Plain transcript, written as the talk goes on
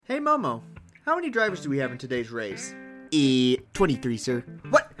Hey Momo, how many drivers do we have in today's race? 23, sir.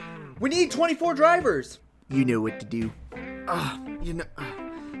 What? We need 24 drivers! You know what to do.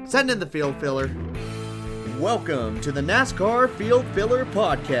 Send in the field filler. Welcome to the NASCAR Field Filler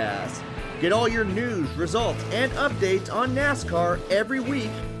Podcast. Get all your news, results, and updates on NASCAR every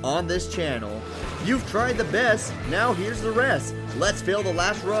week on this channel. You've tried the best, now here's the rest. Let's fill the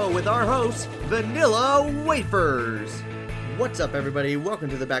last row with our host, Vanilla Wafers. What's up, everybody? Welcome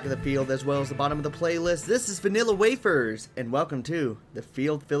to the back of the field as well as the bottom of the playlist. This is Vanilla Wafers, and welcome to the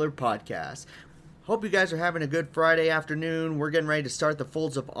Field Filler Podcast. Hope you guys are having a good Friday afternoon. We're getting ready to start the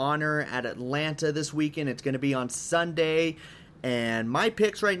Folds of Honor at Atlanta this weekend. It's going to be on Sunday, and my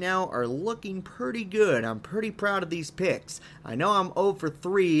picks right now are looking pretty good. I'm pretty proud of these picks. I know I'm 0 for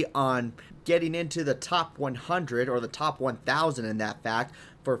 3 on getting into the top 100 or the top 1,000 in that fact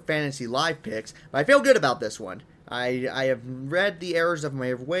for fantasy live picks, but I feel good about this one. I have read the errors of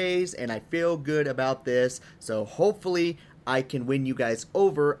my ways, and I feel good about this, so hopefully I can win you guys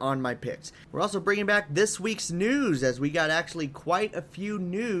over on my picks. We're also bringing back this week's news, as we got actually quite a few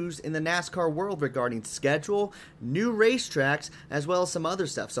news in the NASCAR world regarding schedule, new racetracks, as well as some other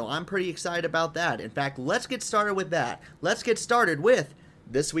stuff, so I'm pretty excited about that. In fact, let's get started with that. Let's get started with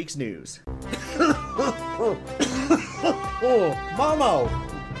this week's news. Oh, Momo,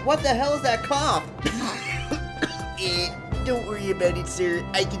 what the hell is that cough? Don't worry about it, sir.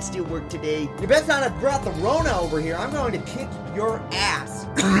 I can still work today. You best not have brought the Rona over here. I'm going to kick your ass.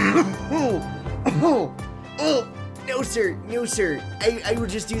 No, sir. No, sir. I will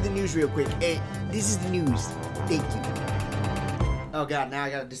just do the news real quick. This is the news. Thank you. Oh, God. Now I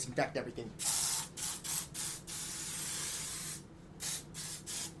got to disinfect everything.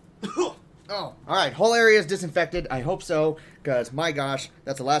 Oh, all right. Whole area is disinfected. I hope so, because, my gosh,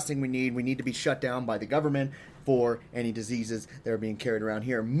 that's the last thing we need. We need to be shut down by the government for any diseases that are being carried around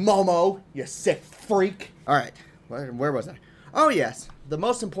here. Momo, you sick freak. All right, where was I? Oh, yes, the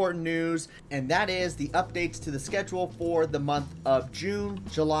most important news, and that is the updates to the schedule for the month of June,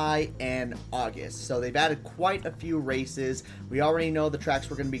 July, and August. So they've added quite a few races. We already know the tracks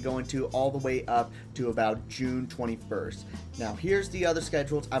we're going to be going to all the way up to about June 21st. Now, here's the other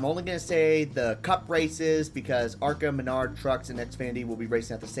schedules. I'm only going to say the Cup races because ARCA, Menard, Trucks, and Xfinity will be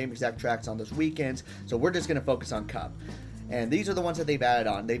racing at the same exact tracks on those weekends. So we're just going to focus on Cup. And these are the ones that they've added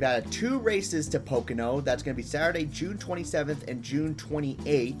on. They've added 2 races to Pocono. That's going to be Saturday, June 27th and June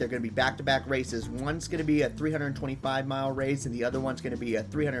 28th. They're going to be back-to-back races. One's going to be a 325-mile race, and the other one's going to be a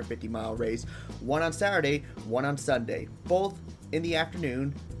 350-mile race. One on Saturday, one on Sunday. Both in the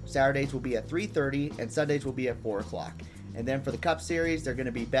afternoon. Saturdays will be at 3:30, and Sundays will be at 4 o'clock. And then for the Cup Series, they're going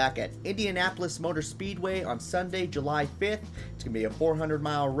to be back at Indianapolis Motor Speedway on Sunday, July 5th. It's going to be a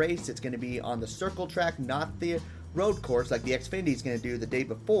 400-mile race. It's going to be on the circle track, not the road course like the Xfinity is going to do the day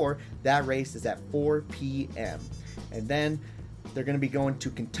before. That race is at 4 p.m. And then they're going to be going to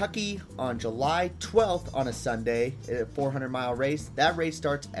Kentucky on July 12th on a Sunday, a 400-mile race. That race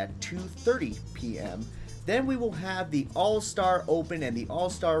starts at 2:30 p.m. Then we will have the All-Star Open and the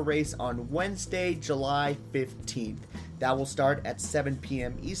All-Star Race on Wednesday, July 15th. That will start at 7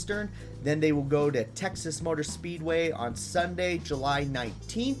 p.m. Eastern. Then they will go to Texas Motor Speedway on Sunday, July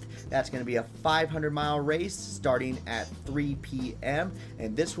 19th. That's going to be a 500-mile race starting at 3 p.m.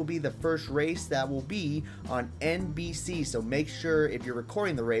 And this will be the first race that will be on NBC. So make sure if you're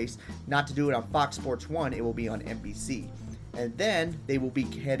recording the race not to do it on Fox Sports 1. It will be on NBC. And then they will be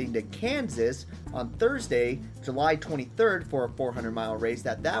heading to Kansas on Thursday, July 23rd for a 400-mile race.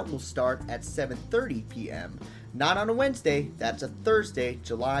 That will start at 7:30 p.m. Not on a Wednesday, that's a Thursday,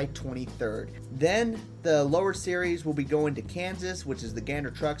 July 23rd. Then the lower series will be going to Kansas, which is the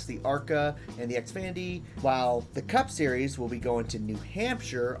Gander Trucks, the ARCA, and the Xfinity, while the Cup Series will be going to New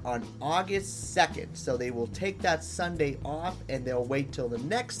Hampshire on August 2nd. So they will take that Sunday off, and they'll wait till the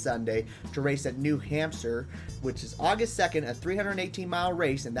next Sunday to race at New Hampshire, which is August 2nd, a 318-mile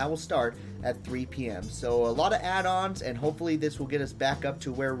race, and that will start at 3 p.m. So a lot of add-ons, and hopefully this will get us back up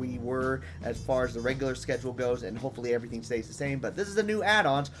to where we were as far as the regular schedule goes, and hopefully everything stays the same. But this is the new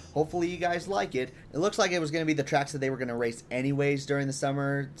add-ons. Hopefully you guys like it. It looks like it was going to be the tracks that they were going to race anyways during the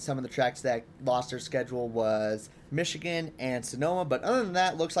summer. Some of the tracks that lost their schedule was Michigan and Sonoma, but other than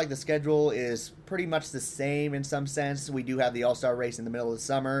that, looks like the schedule is pretty much the same in some sense. We do have the All-Star race in the middle of the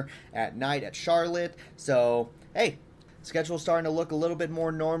summer at night at Charlotte. So, hey, schedule's starting to look a little bit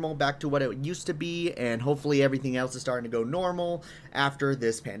more normal, back to what it used to be, and hopefully everything else is starting to go normal after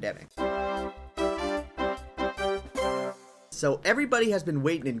this pandemic. So everybody has been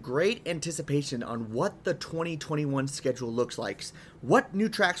waiting in great anticipation on what the 2021 schedule looks like. What new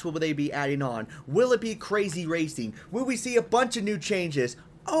tracks will they be adding on? Will it be crazy racing? Will we see a bunch of new changes?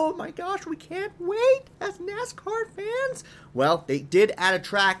 Oh my gosh, we can't wait as NASCAR fans. Well, they did add a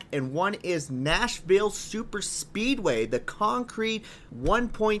track, and one is Nashville Super Speedway, the concrete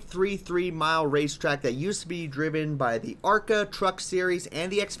 1.33 mile racetrack that used to be driven by the ARCA Truck Series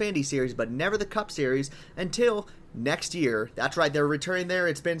and the Xfinity Series, but never the Cup Series until next year. That's right, they're returning there.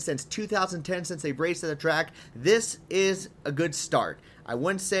 It's been since 2010 since they've raced at the track. This is a good start. I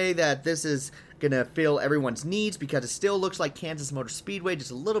wouldn't say that this is going to fill everyone's needs because it still looks like Kansas Motor Speedway,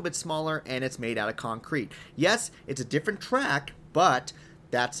 just a little bit smaller, and it's made out of concrete. Yes, it's a different track, but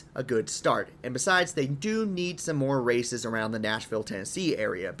that's a good start. And besides, they do need some more races around the Nashville, Tennessee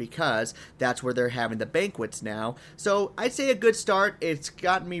area because that's where they're having the banquets now. So I'd say a good start. It's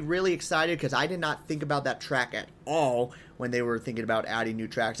gotten me really excited because I did not think about that track at all when they were thinking about adding new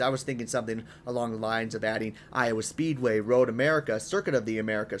tracks. I was thinking something along the lines of adding Iowa Speedway, Road America, Circuit of the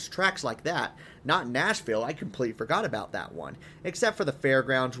Americas, tracks like that. Not Nashville. I completely forgot about that one. Except for the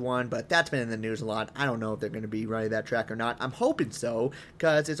Fairgrounds one, but that's been in the news a lot. I don't know if they're going to be running that track or not. I'm hoping so,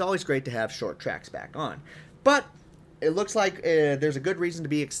 because it's always great to have short tracks back on. But it looks like there's a good reason to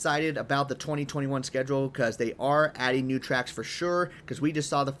be excited about the 2021 schedule because they are adding new tracks for sure, because we just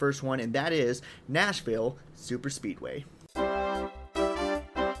saw the first one, and that is Nashville Super Speedway.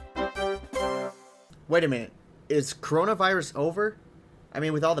 Wait a minute. Is coronavirus over? I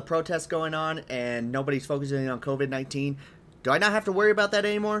mean, with all the protests going on and nobody's focusing on COVID-19, do I not have to worry about that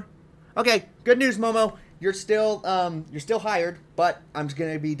anymore? Okay, good news, Momo. You're still hired, but I'm just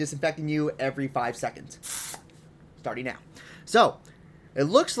going to be disinfecting you every 5 seconds. Starting now. So, it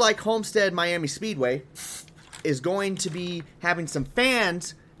looks like Homestead Miami Speedway is going to be having some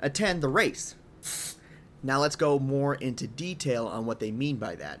fans attend the race. Now let's go more into detail on what they mean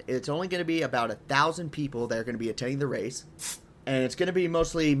by that. It's only going to be about 1,000 people that are going to be attending the race. And it's going to be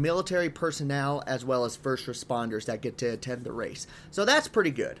mostly military personnel as well as first responders that get to attend the race. So that's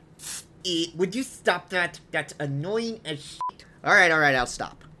pretty good. Would you stop that? That's annoying as shit. All right, I'll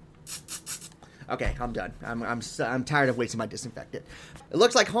stop. Okay, I'm done. I'm tired of wasting my disinfectant. It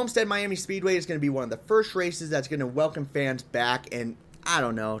looks like Homestead Miami Speedway is going to be one of the first races that's going to welcome fans back, and I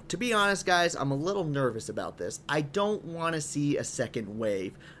don't know. To be honest, guys, I'm a little nervous about this. I don't want to see a second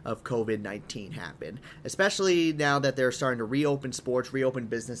wave of COVID-19 happen, especially now that they're starting to reopen sports, reopen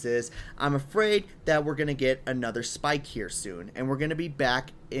businesses. I'm afraid that we're going to get another spike here soon, and we're going to be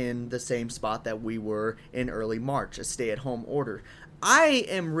back in the same spot that we were in early March, a stay-at-home order. I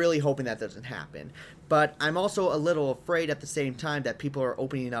am really hoping that doesn't happen, but I'm also a little afraid at the same time that people are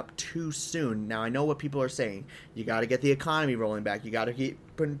opening up too soon. Now, I know what people are saying. You got to get the economy rolling back. You got to keep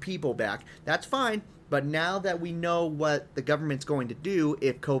putting people back. That's fine. But now that we know what the government's going to do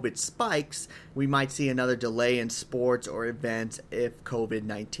if COVID spikes, we might see another delay in sports or events if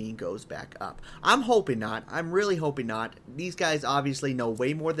COVID-19 goes back up. I'm hoping not. I'm really hoping not. These guys obviously know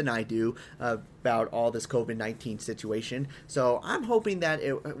way more than I do about all this COVID-19 situation. So I'm hoping that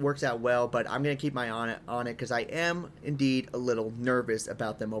it works out well, but I'm going to keep my eye on it because I am indeed a little nervous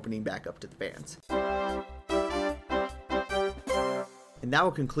about them opening back up to the fans. And that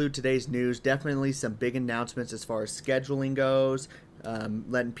will conclude today's news. Definitely some big announcements as far as scheduling goes,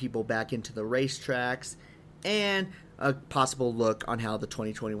 letting people back into the racetracks, and a possible look on how the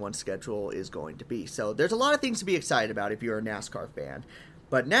 2021 schedule is going to be. So there's a lot of things to be excited about if you're a NASCAR fan.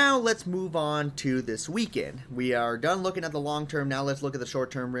 But now let's move on to this weekend. We are done looking at the long term. Now let's look at the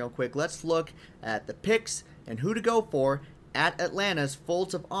short term real quick. Let's look at the picks and who to go for at Atlanta's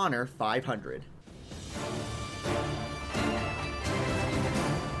Folds of Honor 500.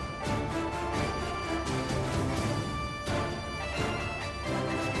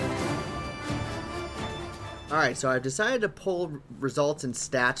 Alright, so I've decided to pull results and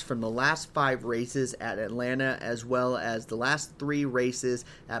stats from the last 5 races at Atlanta as well as the last 3 races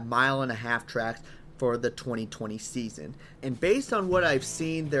at mile-and-a-half tracks for the 2020 season. And based on what I've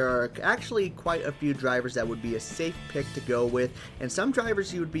seen, there are actually quite a few drivers that would be a safe pick to go with, and some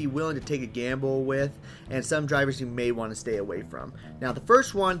drivers you would be willing to take a gamble with, and some drivers you may want to stay away from. Now the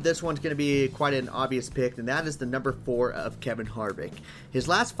first one, this one's going to be quite an obvious pick, and that is the number 4 of Kevin Harvick. His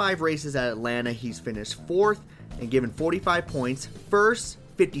last 5 races at Atlanta, he's finished 4th and given 45 points, 1st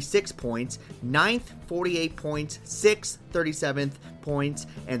 56 points, 9th 48 points, 6th 37th points,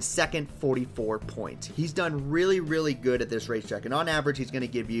 and 2nd 44 points. He's done really, really good at this racetrack, and on average he's going to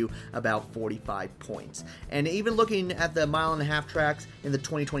give you about 45 points. And even looking at the mile-and-a-half tracks in the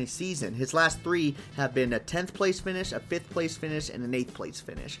 2020 season, his last 3 have been a 10th place finish, a 5th place finish, and an 8th place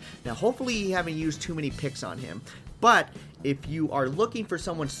finish. Now hopefully you haven't used too many picks on him, but if you are looking for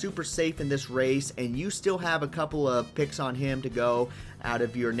someone super safe in this race and you still have a couple of picks on him to go out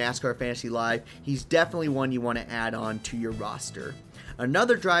of your NASCAR Fantasy Live, he's definitely one you want to add on to your roster.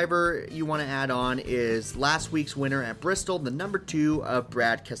 Another driver you want to add on is last week's winner at Bristol, the number 2 of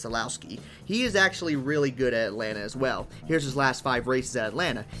Brad Keselowski. He is actually really good at Atlanta as well. Here's his last 5 races at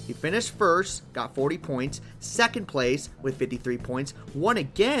Atlanta. He finished first, got 40 points, second place with 53 points, won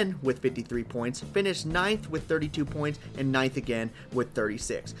again with 53 points, finished 9th with 32 points, and 9th again with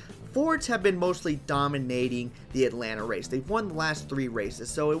 36. Fords have been mostly dominating the Atlanta race. They've won the last 3 races,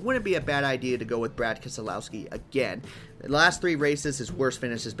 so it wouldn't be a bad idea to go with Brad Keselowski again. The last 3 races, his worst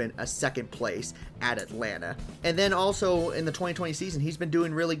finish has been a second place at Atlanta. And then also in the 2020 season, he's been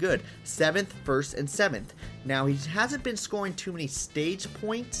doing really good. 7th, 1st, and 7th. Now, he hasn't been scoring too many stage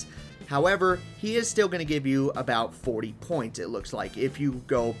points. However, he is still going to give you about 40 points, it looks like, if you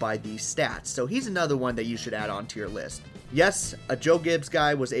go by these stats. So he's another one that you should add on to your list. Yes, a Joe Gibbs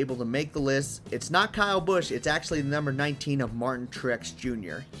guy was able to make the list. It's not Kyle Busch, it's actually the number 19 of Martin Truex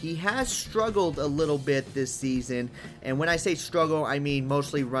Jr. He has struggled a little bit this season, and when I say struggle, I mean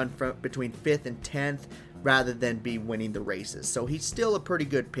mostly run from between 5th and 10th rather than be winning the races. So he's still a pretty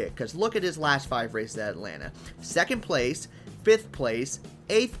good pick, because look at his last 5 races at Atlanta. 2nd place, 5th place,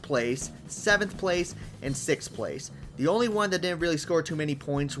 8th place, 7th place, and 6th place. The only one that didn't really score too many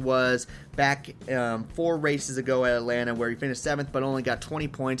points was back 4 races ago at Atlanta, where he finished 7th but only got 20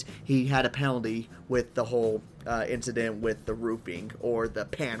 points. He had a penalty with the whole incident with the roofing or the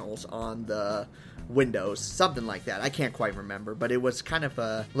panels on the windows, something like that. I can't quite remember, but it was kind of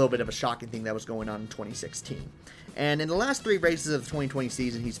a little bit of a shocking thing that was going on in 2016. And in the last 3 races of the 2020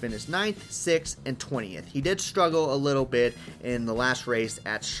 season, he's finished 9th, 6th, and 20th. He did struggle a little bit in the last race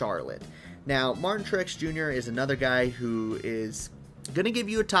at Charlotte. Now, Martin Truex Jr. is another guy who is going to give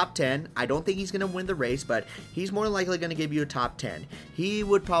you a top 10. I don't think he's going to win the race, but he's more likely going to give you a top 10. He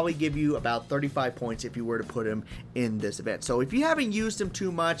would probably give you about 35 points if you were to put him in this event. So if you haven't used him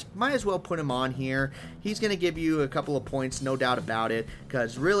too much, might as well put him on here. He's going to give you a couple of points, no doubt about it,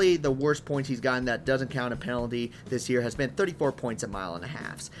 because really the worst points he's gotten that doesn't count a penalty this year has been 34 points a mile and a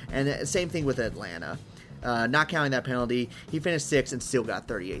half. And same thing with Atlanta. Not counting that penalty, he finished 6th and still got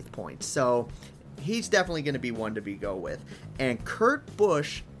 38 points. So he's definitely going to be one to go with. And Kurt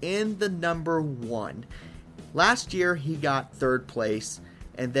Busch in the number 1. Last year he got 3rd place.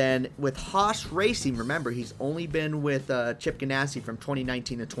 And then with Haas Racing, remember he's only been with Chip Ganassi from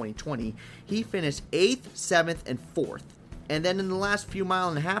 2019 to 2020. He finished 8th, 7th, and 4th. And then in the last few mile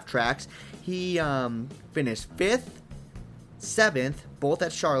and a half tracks, he finished 5th, 7th, both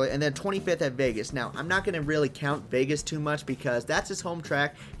at Charlotte, and then 25th at Vegas. Now, I'm not going to really count Vegas too much because that's his home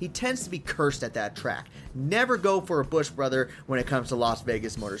track. He tends to be cursed at that track. Never go for a Busch brother when it comes to Las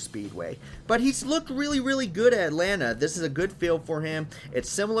Vegas Motor Speedway. But he's looked really, really good at Atlanta. This is a good field for him. It's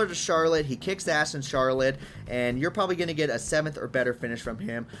similar to Charlotte. He kicks ass in Charlotte, and you're probably going to get a 7th or better finish from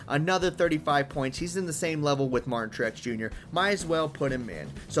him. Another 35 points. He's in the same level with Martin Truex Jr. Might as well put him in.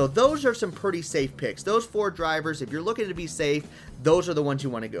 So those are some pretty safe picks. Those 4 drivers, if you're looking to be safe, those are the ones you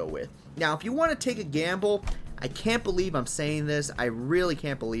want to go with. Now, if you want to take a gamble, I can't believe I'm saying this. I really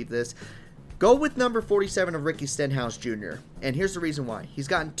can't believe this. Go with number 47 of Ricky Stenhouse Jr. And here's the reason why. He's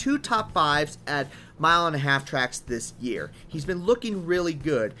gotten 2 top 5s at mile and a half tracks this year. He's been looking really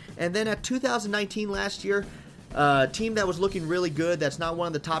good. And then at 2019 last year, a team that was looking really good, that's not one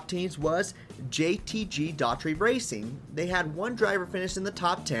of the top teams, was JTG Daughtry Racing. They had 1 driver finish in the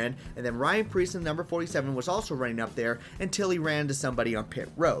top 10, and then Ryan Priestley, number 47, was also running up there until he ran into somebody on pit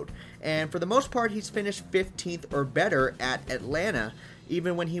road. And for the most part, he's finished 15th or better at Atlanta,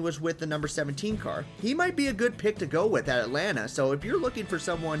 even when he was with the number 17 car. He might be a good pick to go with at Atlanta. So if you're looking for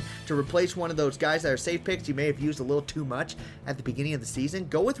someone to replace one of those guys that are safe picks you may have used a little too much at the beginning of the season,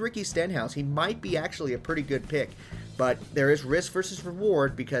 go with Ricky Stenhouse. He might be actually a pretty good pick. But there is risk versus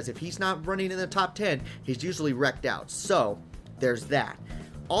reward, because if he's not running in the top 10, he's usually wrecked out. So there's that.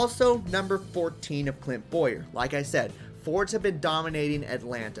 Also, number 14 of Clint Bowyer. Like I said, Fords have been dominating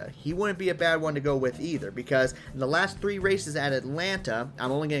Atlanta. He wouldn't be a bad one to go with either, because in the last 3 races at Atlanta,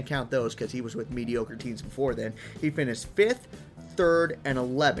 I'm only going to count those because he was with mediocre teams before then, he finished 5th, 3rd, and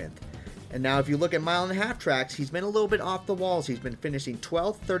 11th. And now if you look at mile and a half tracks, he's been a little bit off the walls. He's been finishing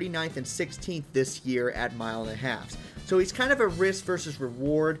 12th, 39th, and 16th this year at mile and a half. So he's kind of a risk versus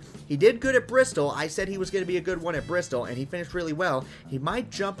reward. He did good at Bristol. I said he was going to be a good one at Bristol, and he finished really well. He might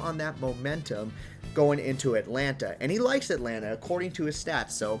jump on that momentum going into Atlanta. And he likes Atlanta according to his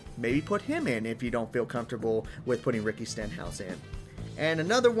stats, so maybe put him in if you don't feel comfortable with putting Ricky Stenhouse in. And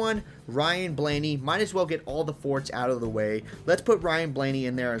another one, Ryan Blaney. Might as well get all the Fords out of the way. Let's put Ryan Blaney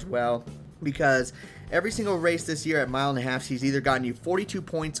in there as well, because every single race this year at mile and a half, he's either gotten you 42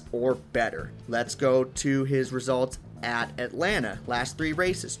 points or better. Let's go to his results at Atlanta. Last 3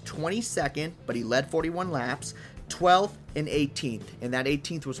 races, 22nd, but he led 41 laps. 12th and 18th, and that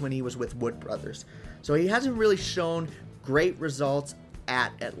 18th was when he was with Wood Brothers. So he hasn't really shown great results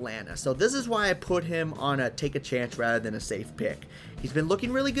at Atlanta. So this is why I put him on a take a chance rather than a safe pick. He's been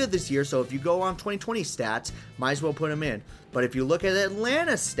looking really good this year, so if you go on 2020 stats, might as well put him in. But if you look at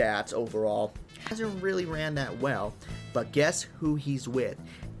Atlanta stats overall, hasn't really ran that well. But guess who he's with?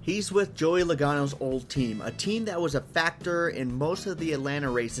 He's with Joey Logano's old team, a team that was a factor in most of the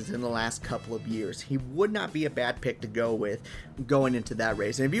Atlanta races in the last couple of years. He would not be a bad pick to go with going into that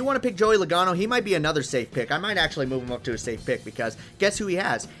race. And if you want to pick Joey Logano, he might be another safe pick. I might actually move him up to a safe pick because guess who he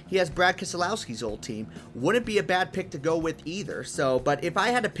has? He has Brad Keselowski's old team. Wouldn't be a bad pick to go with either. So, but if I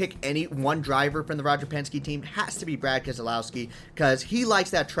had to pick any one driver from the Roger Penske team, it has to be Brad Keselowski because he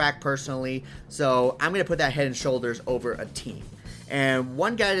likes that track personally. So I'm going to put that head and shoulders over a team. And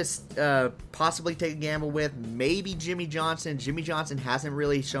one guy to possibly take a gamble with, maybe Jimmy Johnson. Jimmy Johnson hasn't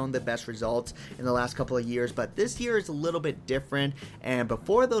really shown the best results in the last couple of years, but this year is a little bit different. And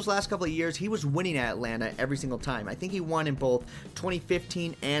before those last couple of years, he was winning at Atlanta every single time. I think he won in both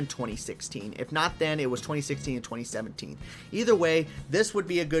 2015 and 2016. If not then, it was 2016 and 2017. Either way, this would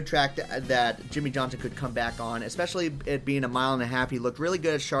be a good track that Jimmy Johnson could come back on, especially it being a mile and a half. He looked really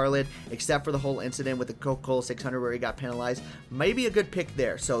good at Charlotte, except for the whole incident with the Coca-Cola 600 where he got penalized. Maybe a good pick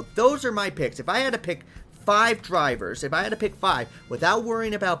there. So those are my picks. If I had to pick 5 drivers, if I had to pick 5 without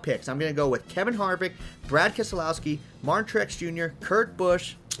worrying about picks, I'm going to go with Kevin Harvick, Brad Keselowski, Martin Truex Jr., Kurt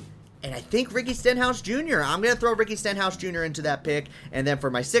Busch, and I think Ricky Stenhouse Jr. I'm going to throw Ricky Stenhouse Jr. into that pick. And then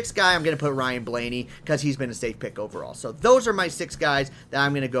for my 6th guy, I'm going to put Ryan Blaney because he's been a safe pick overall. So those are my 6 guys that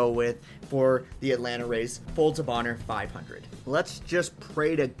I'm going to go with for the Atlanta race. Folds of Honor 500. Let's just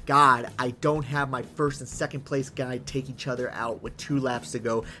pray to God I don't have my 1st and 2nd place guy take each other out with 2 laps to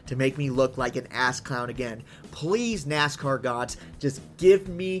go to make me look like an ass clown again. Please, NASCAR gods, just give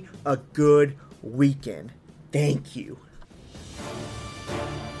me a good weekend. Thank you.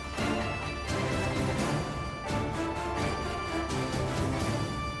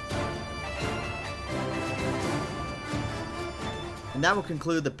 And that will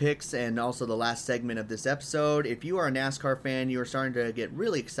conclude the picks and also the last segment of this episode. If you are a NASCAR fan, you are starting to get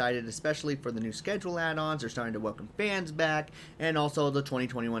really excited, especially for the new schedule add-ons. They're starting to welcome fans back, and also the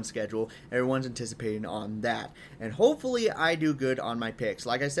 2021 schedule. Everyone's anticipating on that. And hopefully I do good on my picks.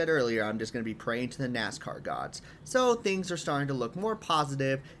 Like I said earlier, I'm just going to be praying to the NASCAR gods. So things are starting to look more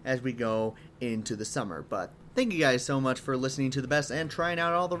positive as we go into the summer. But thank you guys so much for listening to the best and trying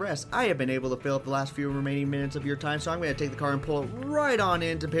out all the rest. I have been able to fill up the last few remaining minutes of your time, so I'm going to take the car and pull it right on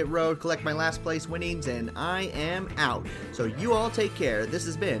into pit road, collect my last place winnings, and I am out. So you all take care. This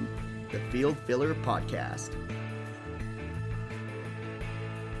has been the Field Filler Podcast.